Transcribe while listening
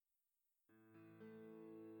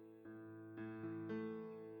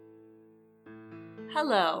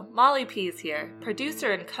Hello, Molly Pease here,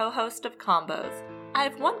 producer and co-host of Combos. I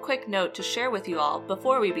have one quick note to share with you all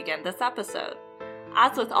before we begin this episode.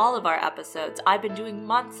 As with all of our episodes, I've been doing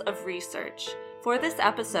months of research. For this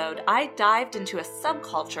episode, I dived into a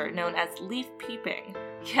subculture known as leaf peeping.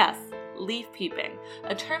 Yes, leaf peeping,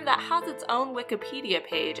 a term that has its own Wikipedia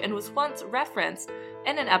page and was once referenced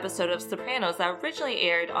in an episode of Sopranos that originally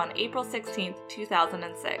aired on April 16,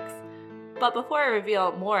 2006. But before I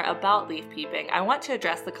reveal more about leaf peeping, I want to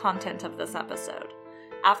address the content of this episode.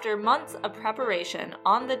 After months of preparation,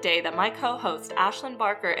 on the day that my co-host Ashlyn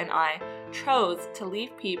Barker and I chose to leaf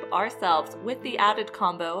peep ourselves with the added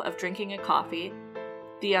combo of drinking a coffee,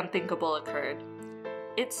 the unthinkable occurred.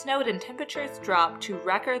 It snowed and temperatures dropped to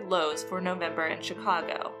record lows for November in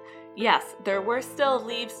Chicago. Yes, there were still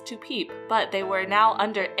leaves to peep, but they were now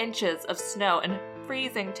under inches of snow and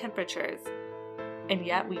freezing temperatures. And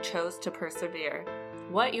yet we chose to persevere.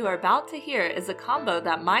 What you are about to hear is a combo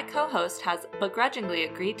that my co-host has begrudgingly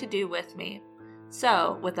agreed to do with me.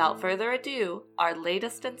 So, without further ado, our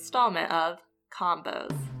latest installment of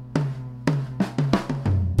Combos.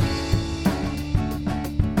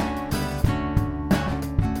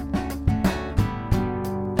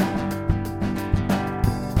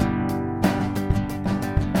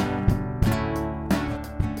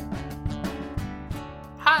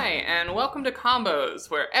 Hi, and welcome to Combos,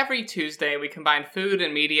 where every Tuesday we combine food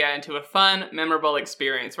and media into a fun, memorable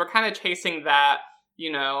experience. We're kind of chasing that,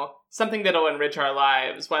 something that'll enrich our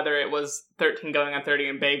lives, whether it was 13 going on 30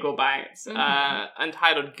 and Bagel Bites,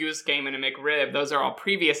 Untitled Goose Game and a McRib. Those are all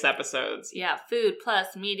previous episodes. Yeah, food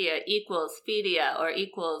plus media equals feedia or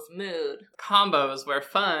equals mood. Combos, where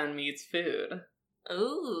fun meets food.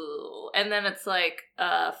 Ooh, and then it's like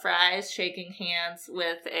fries shaking hands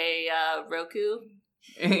with a Roku.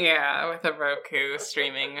 Yeah, with a Roku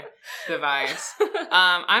streaming device.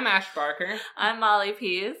 I'm Ash Barker. I'm Molly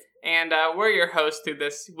Pease. And we're your hosts through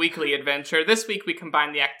this weekly adventure. This week we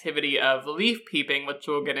combine the activity of leaf peeping, which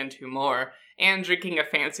we'll get into more, and drinking a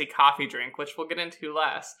fancy coffee drink, which we'll get into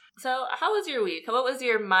less. So, how was your week? What was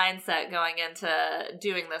your mindset going into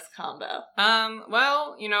doing this combo?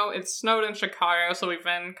 Well, it snowed in Chicago, so we've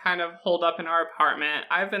been kind of holed up in our apartment.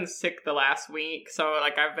 I've been sick the last week, so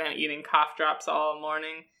I've been eating cough drops all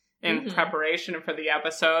morning in preparation for the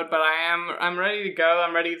episode, but I'm ready to go.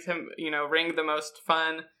 I'm ready to, wring the most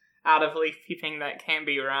fun out of leaf peeping that can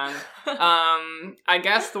be run. I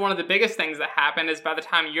guess one of the biggest things that happened is by the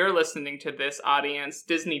time you're listening to this audience,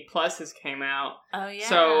 Disney Plus has came out. Oh, yeah.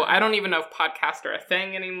 So I don't even know if podcasts are a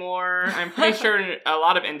thing anymore. I'm pretty sure a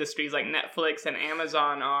lot of industries like Netflix and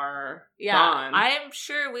Amazon are gone. I'm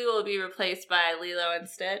sure we will be replaced by Lilo and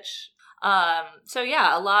Stitch. So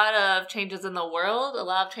yeah, a lot of changes in the world, a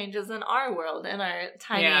lot of changes in our world, in our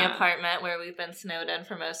tiny apartment where we've been snowed in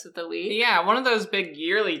for most of the week. Yeah, one of those big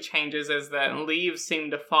yearly changes is that leaves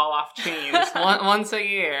seem to fall off trees once a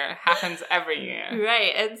year. Happens every year.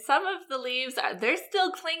 Right, and some of the leaves, they're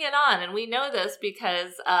still clinging on, and we know this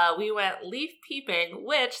because we went leaf peeping,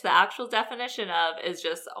 which the actual definition of is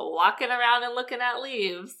just walking around and looking at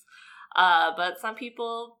leaves. But some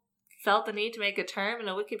people felt the need to make a term and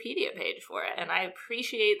a Wikipedia page for it, and I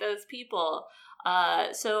appreciate those people.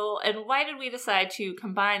 And why did we decide to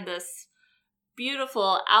combine this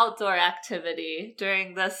beautiful outdoor activity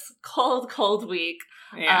during this cold week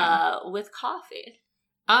with coffee?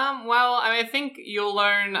 I think you'll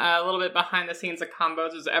learn a little bit behind the scenes of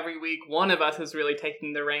combos is every week one of us is really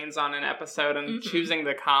taking the reins on an episode and choosing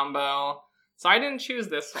the combo. So I didn't choose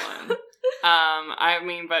this one.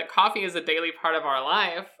 But coffee is a daily part of our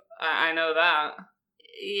life. I know that.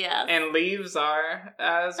 Yes. And leaves are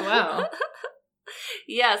as well.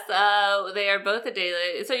 Yes, they are both a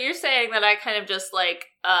daily. So you're saying that I kind of just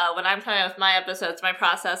when I'm coming up with my episodes, my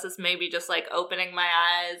process is maybe just opening my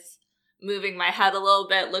eyes, moving my head a little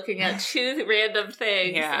bit, looking at two random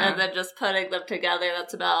things, and then just putting them together.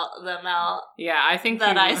 That's about the amount I think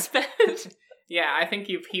I spend. Yeah, I think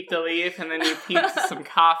you peeped a leaf and then you peeped some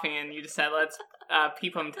coffee and you just said, let's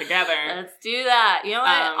peep them together. Let's do that. You know what?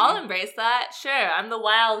 I'll embrace that. Sure, I'm the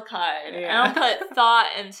wild card. Yeah. I don't put thought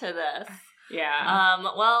into this. Yeah.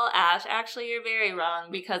 Well, Ash, actually you're very wrong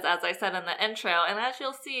because as I said in the intro, and as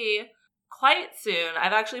you'll see quite soon,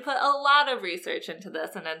 I've actually put a lot of research into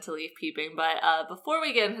this and into leaf peeping. But before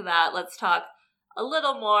we get into that, let's talk a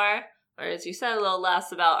little more, or as you said, a little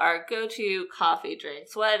less about our go-to coffee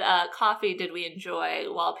drinks. What coffee did we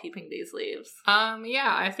enjoy while peeping these leaves?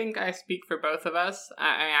 I think I speak for both of us.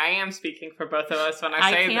 I am speaking for both of us when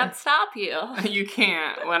I say I can't stop you. You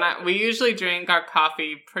can't. We usually drink our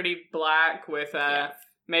coffee pretty black with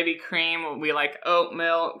maybe cream. We like oat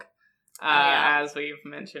milk. as we've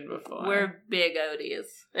mentioned before. We're big Odies.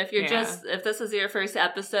 If this is your first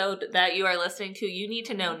episode that you are listening to, you need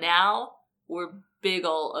to know now, we're big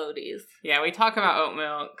ol' Odies. Yeah, we talk about oat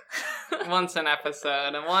milk once an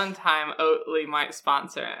episode, and one time Oatly might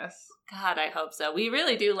sponsor us. God, I hope so. We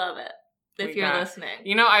really do love it. If you're listening.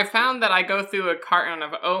 You know, I found that I go through a carton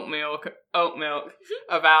of oat milk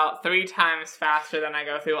about 3 times faster than I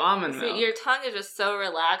go through almond milk. Your tongue is just so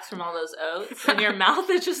relaxed from all those oats, and your mouth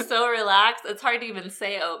is just so relaxed. It's hard to even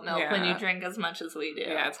say oat milk when you drink as much as we do.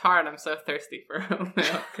 Yeah, it's hard. I'm so thirsty for oat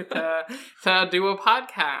milk to do a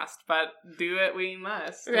podcast, but do it we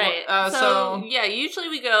must. Right. Usually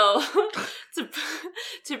we go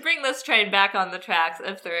to bring this train back on the tracks,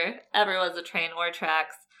 if there ever was a train or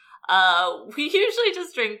tracks. We usually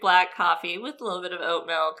just drink black coffee with a little bit of oat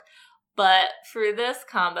milk, but for this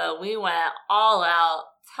combo, we went all out.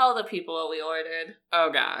 Tell the people what we ordered.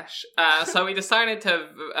 Oh gosh. So we decided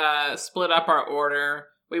to split up our order.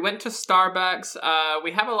 We went to Starbucks.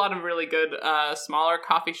 We have a lot of really good smaller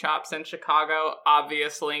coffee shops in Chicago,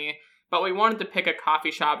 obviously. But we wanted to pick a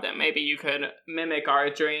coffee shop that maybe you could mimic our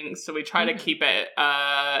drinks, so we try to keep it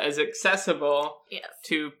as accessible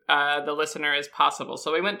to the listener as possible.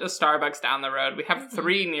 So we went to Starbucks down the road. We have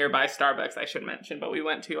 3 nearby Starbucks, I should mention, but we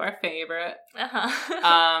went to our favorite.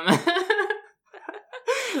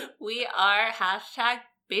 We are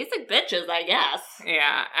 #basic bitches, I guess.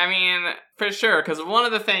 Yeah, I mean, for sure, because one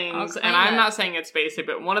of the things, and I'm not saying it's basic,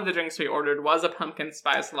 but one of the drinks we ordered was a pumpkin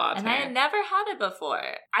spice latte. And I had never had it before.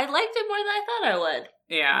 I liked it more than I thought I would.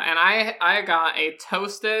 Yeah, and I got a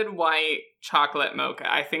toasted white chocolate mocha.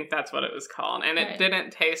 I think that's what it was called. And it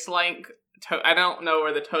didn't taste like, I don't know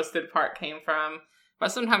where the toasted part came from.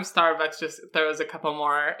 But sometimes Starbucks just throws a couple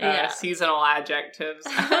more seasonal adjectives,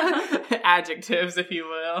 if you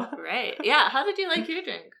will. Right. Yeah. How did you like your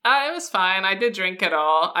drink? It was fine. I did drink it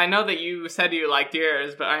all. I know that you said you liked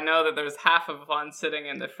yours, but I know that there's half of one sitting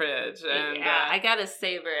in the fridge. And I gotta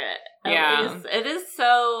savor it. At least.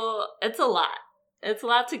 It's a lot. It's a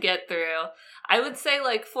lot to get through. I would say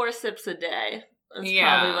like 4 sips a day. That's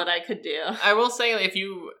probably what I could do. I will say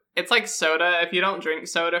it's like soda. If you don't drink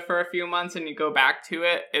soda for a few months and you go back to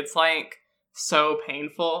it, it's like so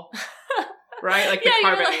painful. Right? Like the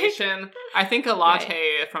carbonation. I think a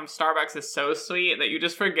latte from Starbucks is so sweet that you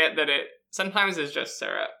just forget that it sometimes is just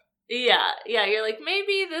syrup. Yeah. Yeah. You're like,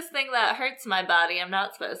 maybe this thing that hurts my body, I'm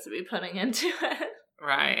not supposed to be putting into it.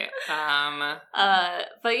 Right.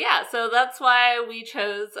 But yeah, so that's why we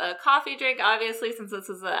chose a coffee drink. Obviously, since this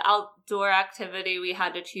is an outdoor activity, we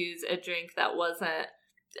had to choose a drink that wasn't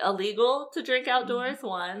illegal to drink outdoors,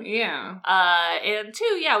 1. Yeah. And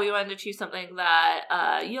 2, we wanted to choose something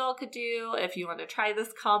that you all could do if you want to try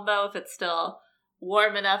this combo, if it's still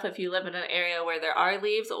warm enough, if you live in an area where there are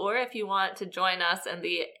leaves, or if you want to join us in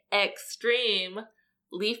the extreme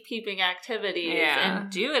leaf peeping activities and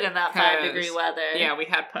do it in that 5-degree weather. Yeah, we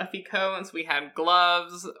had puffy coats, we had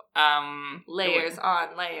gloves, layers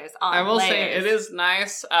on layers on. I will say it is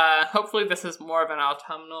nice. Hopefully this is more of an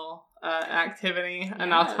autumnal activity, an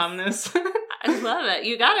autumnus. I love it.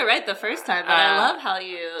 You got it right the first time, but I love how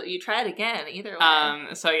you try it again, either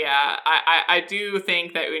way. So yeah, I do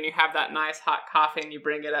think that when you have that nice hot coffee and you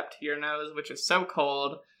bring it up to your nose, which is so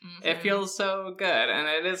cold, it feels so good, and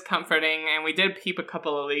it is comforting, and we did peep a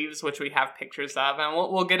couple of leaves, which we have pictures of, and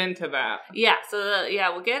we'll get into that. Yeah, so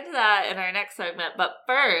we'll get into that in our next segment, but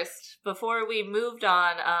first, before we moved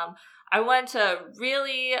on, I want to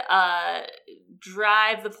really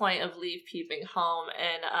drive the point of leaf peeping home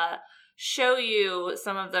and show you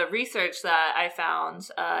some of the research that I found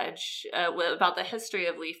about the history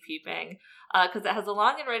of leaf peeping, because it has a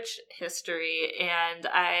long and rich history. And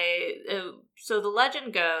so the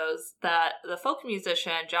legend goes that the folk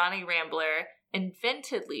musician Johnny Rambler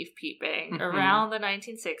invented leaf peeping around the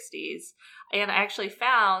 1960s, and I actually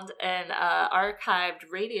found an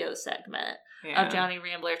archived radio segment of Johnny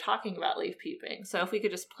Rambler talking about leaf peeping. So if we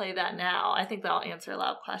could just play that now, I think that'll answer a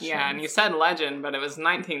lot of questions. Yeah, and you said legend, but it was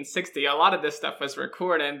 1960. A lot of this stuff was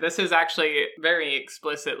recorded. This is actually very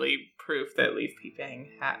explicitly proof that leaf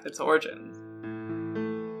peeping had its origins.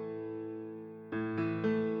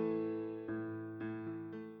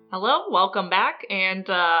 Hello, welcome back, and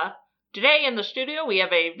today in the studio we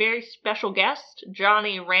have a very special guest,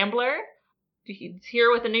 Johnny Rambler. He's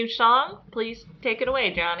here with a new song. Please take it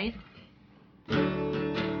away, Johnny.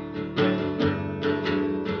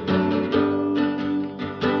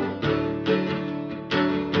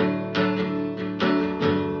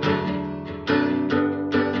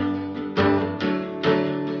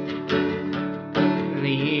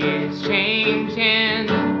 Leaves changing,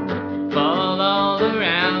 fall all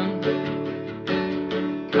around.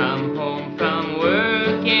 Come home.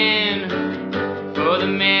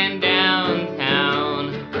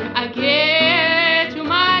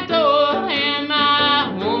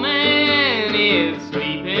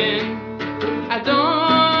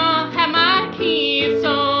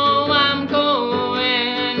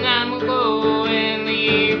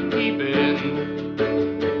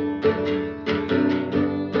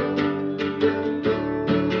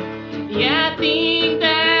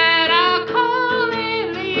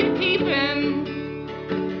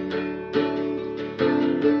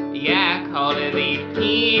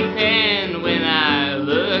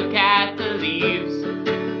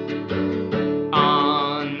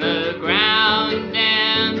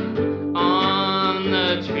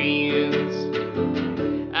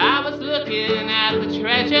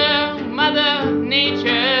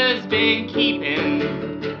 been keeping.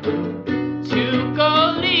 To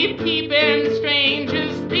go leaf peeping,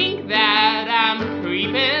 strangers think that I'm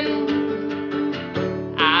creeping.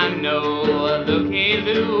 I'm no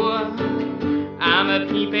looky-loo, I'm a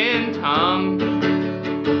peeping Tom.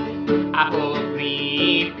 I hope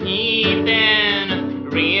leaf peeping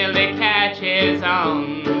really catches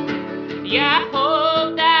on. Yeah, I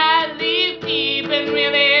hope that leaf peeping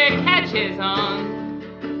really catches on.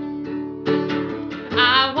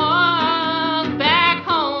 I walked back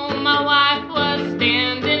home, my wife was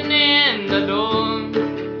standing in the door.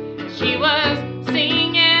 She was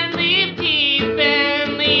singing, leaf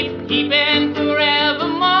peeping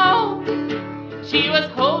forevermore. She was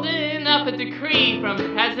holding up a decree from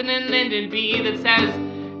President Lyndon B. that says,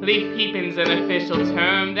 leaf peeping's an official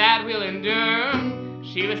term that will endure.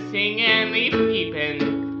 She was singing, leaf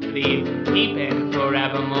peeping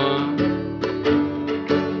forevermore.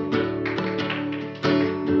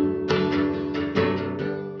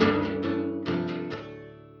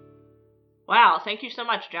 Wow, thank you so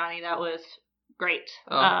much, Johnny. That was great.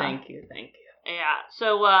 Oh, thank you. Yeah,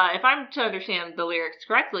 so if I'm to understand the lyrics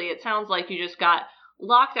correctly, it sounds like you just got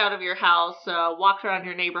locked out of your house, walked around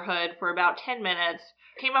your neighborhood for about 10 minutes,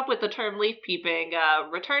 came up with the term leaf peeping,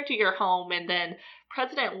 returned to your home, and then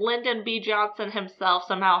President Lyndon B. Johnson himself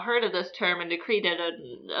somehow heard of this term and decreed it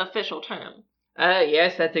an official term.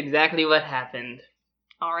 Yes, that's exactly what happened.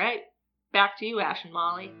 All right, back to you, Ash and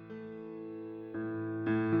Molly.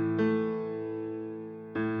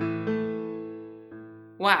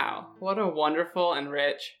 Wow, what a wonderful and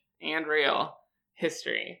rich and real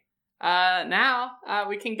history. Now,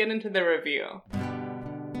 we can get into the review.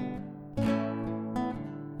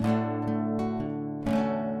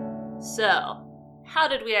 So, how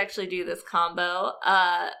did we actually do this combo?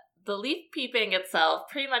 The leaf peeping itself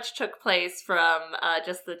pretty much took place from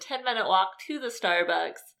just the 10-minute walk to the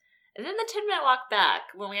Starbucks, and then the 10-minute walk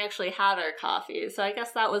back when we actually had our coffee. So I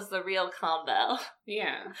guess that was the real combo.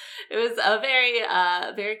 Yeah. It was a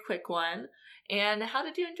very quick one. And how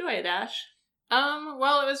did you enjoy it, Ash?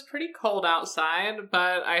 Well, it was pretty cold outside,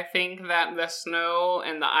 but I think that the snow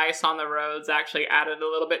and the ice on the roads actually added a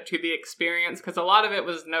little bit to the experience, because a lot of it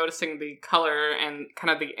was noticing the color and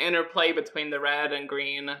kind of the interplay between the red and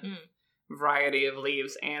green variety of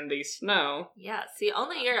leaves and the snow. Yeah, see,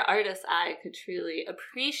 only your artist's eye could truly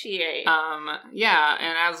appreciate. Yeah,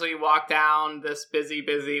 and as we walked down this busy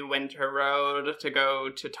winter road to go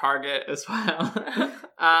to Target as well,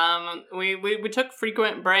 we took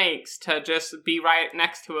frequent breaks to just be right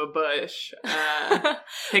next to a bush,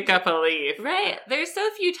 pick up a leaf. Right. There's so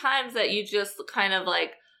few times that you just kind of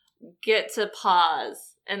like get to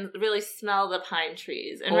pause and really smell the pine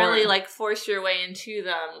trees and really like force your way into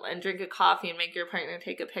them and drink a coffee and make your partner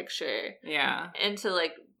take a picture. Yeah. Into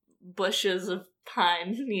like bushes of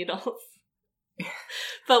pine needles.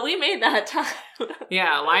 But we made that time.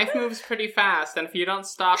 Yeah, life moves pretty fast, and if you don't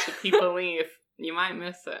stop to peep a leaf, you might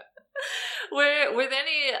miss it. Were there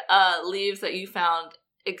any leaves that you found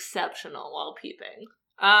exceptional while peeping?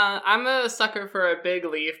 I'm a sucker for a big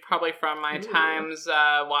leaf, probably from my times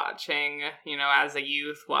watching, as a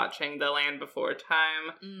youth, watching The Land Before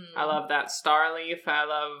Time. I love that star leaf. I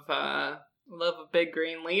love a big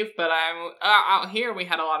green leaf, but out here we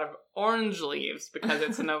had a lot of orange leaves because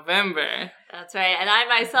it's November. That's right, and I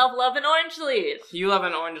myself love an orange leaf. You love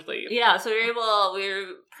an orange leaf. Yeah, so we're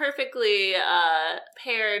perfectly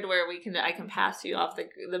paired where I can pass you off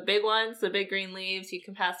the big ones, the big green leaves. You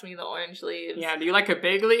can pass me the orange leaves. Yeah, do you like a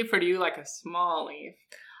big leaf or do you like a small leaf?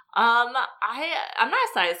 I'm not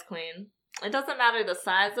a size queen. It doesn't matter the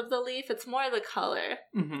size of the leaf, it's more the color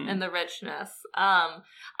and the richness.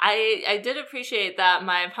 I did appreciate that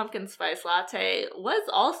my pumpkin spice latte was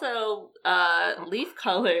also leaf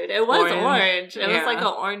colored. It was orange. It was like an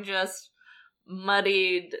orangest,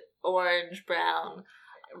 muddied orange brown,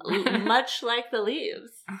 much like the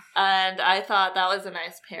leaves. And I thought that was a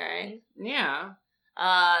nice pairing. Yeah.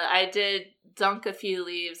 I did dunk a few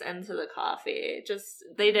leaves into the coffee.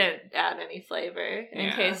 They didn't add any flavor.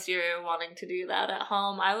 In case you're wanting to do that at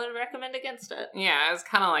home, I would recommend against it. Yeah, it's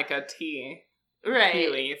kind of like a tea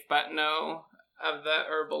leaf, but no of the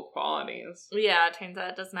herbal qualities. Yeah, it turns out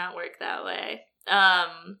it does not work that way.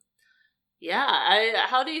 How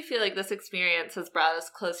do you feel like this experience has brought us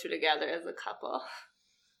closer together as a couple?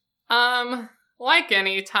 Like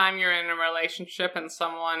any time you're in a relationship and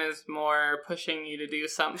someone is more pushing you to do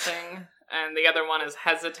something and the other one is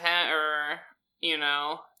hesitant or, Who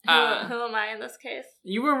am I in this case?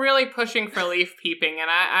 You were really pushing for leaf peeping and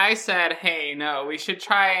I said, hey, no, we should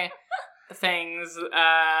try things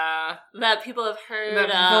that people have heard of.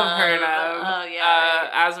 Oh, yeah.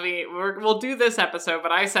 As we'll do this episode,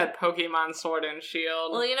 but I said Pokemon Sword and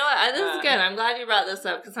Shield. Well, you know what? This is good. I'm glad you brought this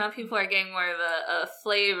up, because now people are getting more of a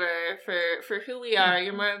flavor for who we are.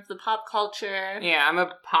 You're more of the pop culture. Yeah,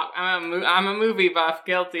 I'm a movie buff.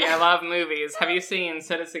 Guilty. I love movies. Have you seen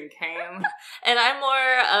Citizen Kane? And I'm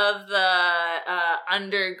more of the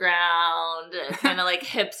underground, kind of like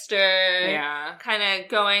hipster. Yeah. Kind of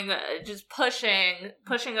going, just pushing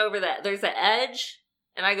over that. There's an edge,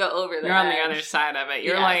 and I go over that. You're on the other side of it.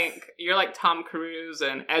 You're like Tom Cruise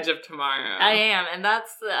and Edge of Tomorrow. I am, and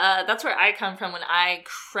that's where I come from when I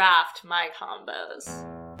craft my combos.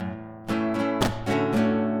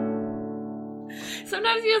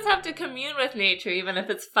 Sometimes you just have to commune with nature, even if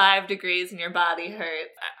it's 5 degrees and your body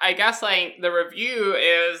hurts. I guess, like, the review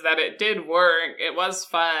is that it did work. It was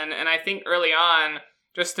fun, and I think early on,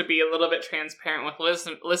 just to be a little bit transparent with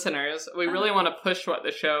listeners, we really want to push what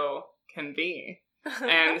the show can be.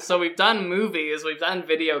 And so we've done movies, we've done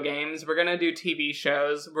video games, we're going to do TV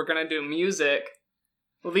shows, we're going to do music.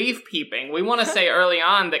 Leave peeping. We want to say early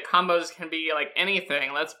on that combos can be like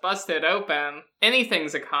anything. Let's bust it open.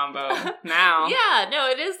 Anything's a combo now. Yeah, no,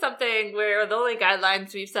 it is something where the only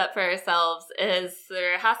guidelines we've set for ourselves is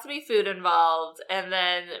there has to be food involved,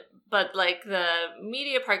 but like the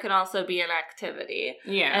media part can also be an activity.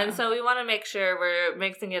 Yeah. And so we want to make sure we're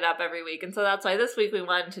mixing it up every week. And so that's why this week we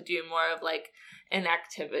wanted to do more of like an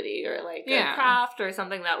activity or like a craft or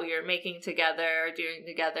something that we were making together or doing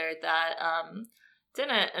together that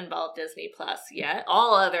didn't involve Disney Plus yet.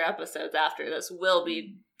 All other episodes after this will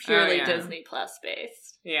be purely Disney Plus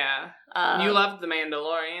based. Yeah. You loved The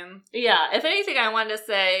Mandalorian. Yeah. If anything, I wanted to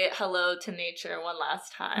say hello to nature one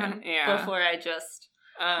last time before I just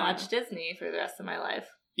watch Disney for the rest of my life.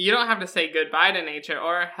 You don't have to say goodbye to nature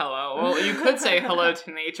or hello. Well, you could say hello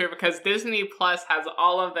to nature because Disney Plus has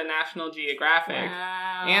all of the National Geographic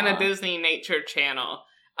and a Disney Nature channel.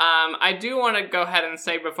 I do want to go ahead and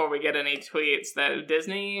say before we get any tweets that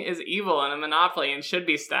Disney is evil and a monopoly and should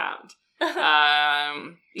be stopped. So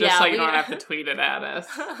you don't have to tweet it at us.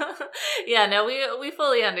 Yeah, no, we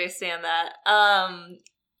fully understand that.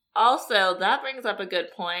 Also, that brings up a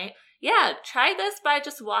good point. Yeah, try this by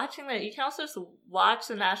just watching that. You can also just watch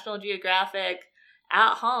the National Geographic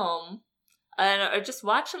at home. Or just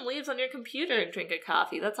watch some leaves on your computer and drink a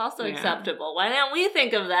coffee. That's also acceptable. Why didn't we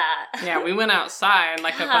think of that? Yeah, we went outside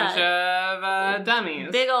like a bunch of dummies.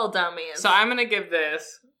 Big old dummies. So I'm going to give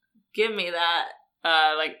this... Give me that.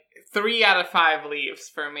 Like 3 out of 5 leaves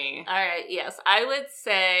for me. All right, yes. I would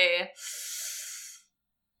say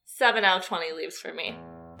 7 out of 20 leaves for me.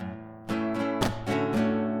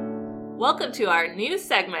 Welcome to our new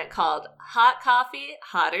segment called Hot Coffee,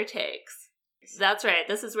 Hotter Takes. That's right.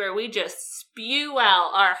 This is where we just spew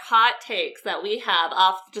out our hot takes that we have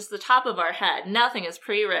off just the top of our head. Nothing is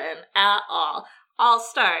pre-written at all. I'll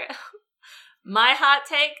start. My hot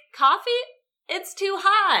take, coffee? It's too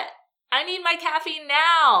hot. I need my caffeine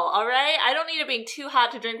now, all right? I don't need it being too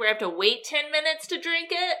hot to drink where I have to wait 10 minutes to drink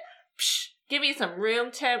it. Psh, give me some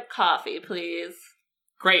room temp coffee, please.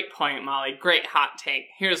 Great point, Molly. Great hot take.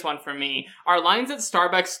 Here's one for me. Are lines at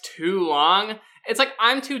Starbucks too long? It's like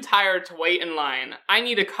I'm too tired to wait in line. I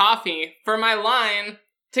need a coffee for my line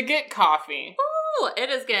to get coffee. Ooh, it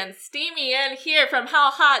is getting steamy in here from how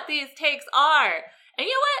hot these takes are. And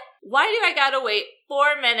you know what? Why do I gotta wait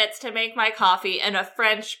 4 minutes to make my coffee in a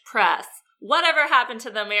French press? Whatever happened to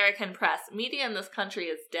the American press? Media in this country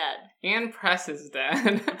is dead. And press is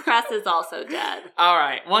dead. Press is also dead.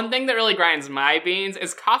 Alright, one thing that really grinds my beans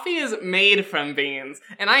is coffee is made from beans.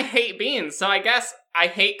 And I hate beans, so I guess I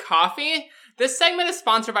hate coffee? This segment is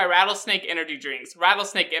sponsored by Rattlesnake Energy Drinks.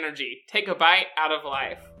 Rattlesnake Energy. Take a bite out of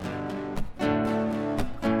life.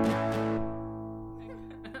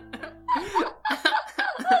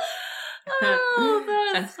 Oh,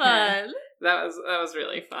 that was fun. That was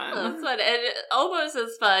really fun. That was fun. And almost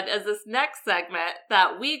as fun as this next segment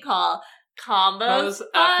that we call Combos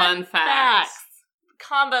Fun Facts.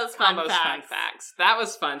 Combos Fun Facts. That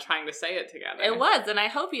was fun trying to say it together. It was, and I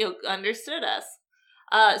hope you understood us.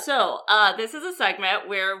 This is a segment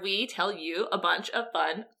where we tell you a bunch of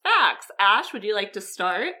fun facts. Ash, would you like to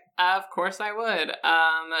start? Of course I would.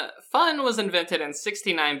 Fun was invented in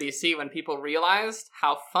 69 BC when people realized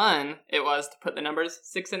how fun it was to put the numbers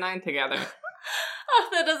 6 and 9 together. Oh,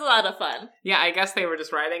 that is a lot of fun. Yeah, I guess they were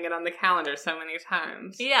just writing it on the calendar so many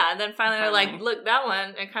times. Yeah, and then finally they're like, look, that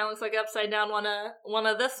one, it kind of looks like upside down one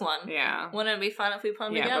of this one. Yeah. Wouldn't it be fun if we put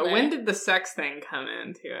them together? Yeah, but when did the sex thing come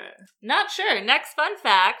into it? Not sure. Next fun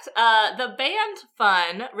fact, the band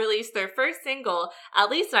Fun released their first single, At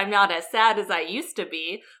Least I'm Not As Sad As I Used To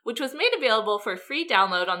Be, which was made available for free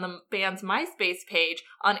download on the band's MySpace page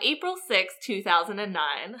on April 6,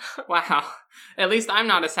 2009. Wow. At least I'm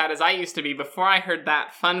not as sad as I used to be before I heard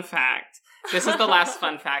that fun fact. This is the last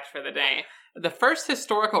fun fact for the day. The first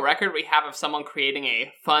historical record we have of someone creating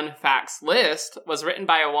a fun facts list was written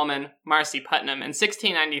by a woman, Marcy Putnam, in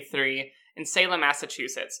 1693 in Salem,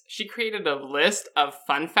 Massachusetts. She created a list of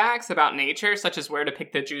fun facts about nature, such as where to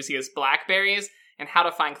pick the juiciest blackberries and how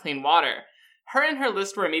to find clean water. Her and her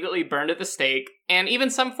list were immediately burned at the stake, and even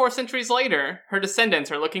some 4 centuries later, her descendants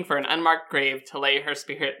are looking for an unmarked grave to lay her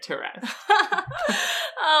spirit to rest.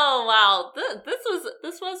 Oh, wow.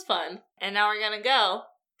 This was fun. And now we're gonna go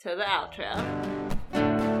to the outro.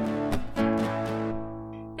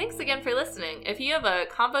 Thanks again for listening. If you have a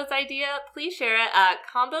combos idea, please share it at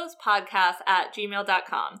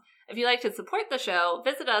combospodcast@gmail.com. If you'd like to support the show,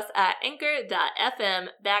 visit us at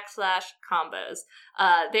anchor.fm/combos.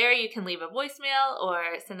 There you can leave a voicemail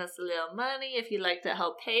or send us a little money if you'd like to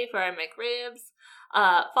help pay for our McRibs.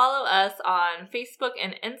 Follow us on Facebook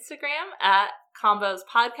and Instagram at Combos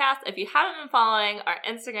Podcast. If you haven't been following our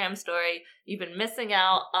Instagram story, you've been missing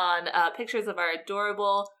out on pictures of our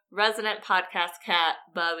adorable resident podcast cat,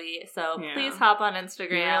 Bubby. So please hop on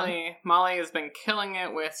Instagram. Really, Molly has been killing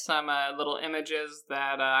it with some little images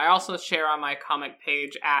that I also share on my comic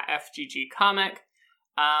page at FGG Comic.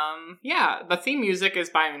 The theme music is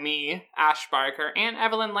by me, Ash Barker, and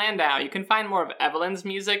Evelyn Landau. You can find more of Evelyn's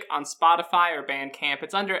music on Spotify or Bandcamp.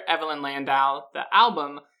 It's under Evelyn Landau. The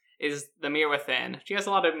album is The Mirror Within. She has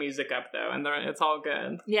a lot of music up, though, and it's all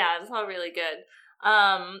good. Yeah, it's all really good.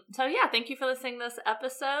 Thank you for listening to this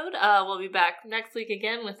episode. We'll be back next week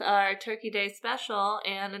again with our Turkey Day special,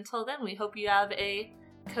 and until then, we hope you have a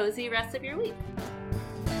cozy rest of your week.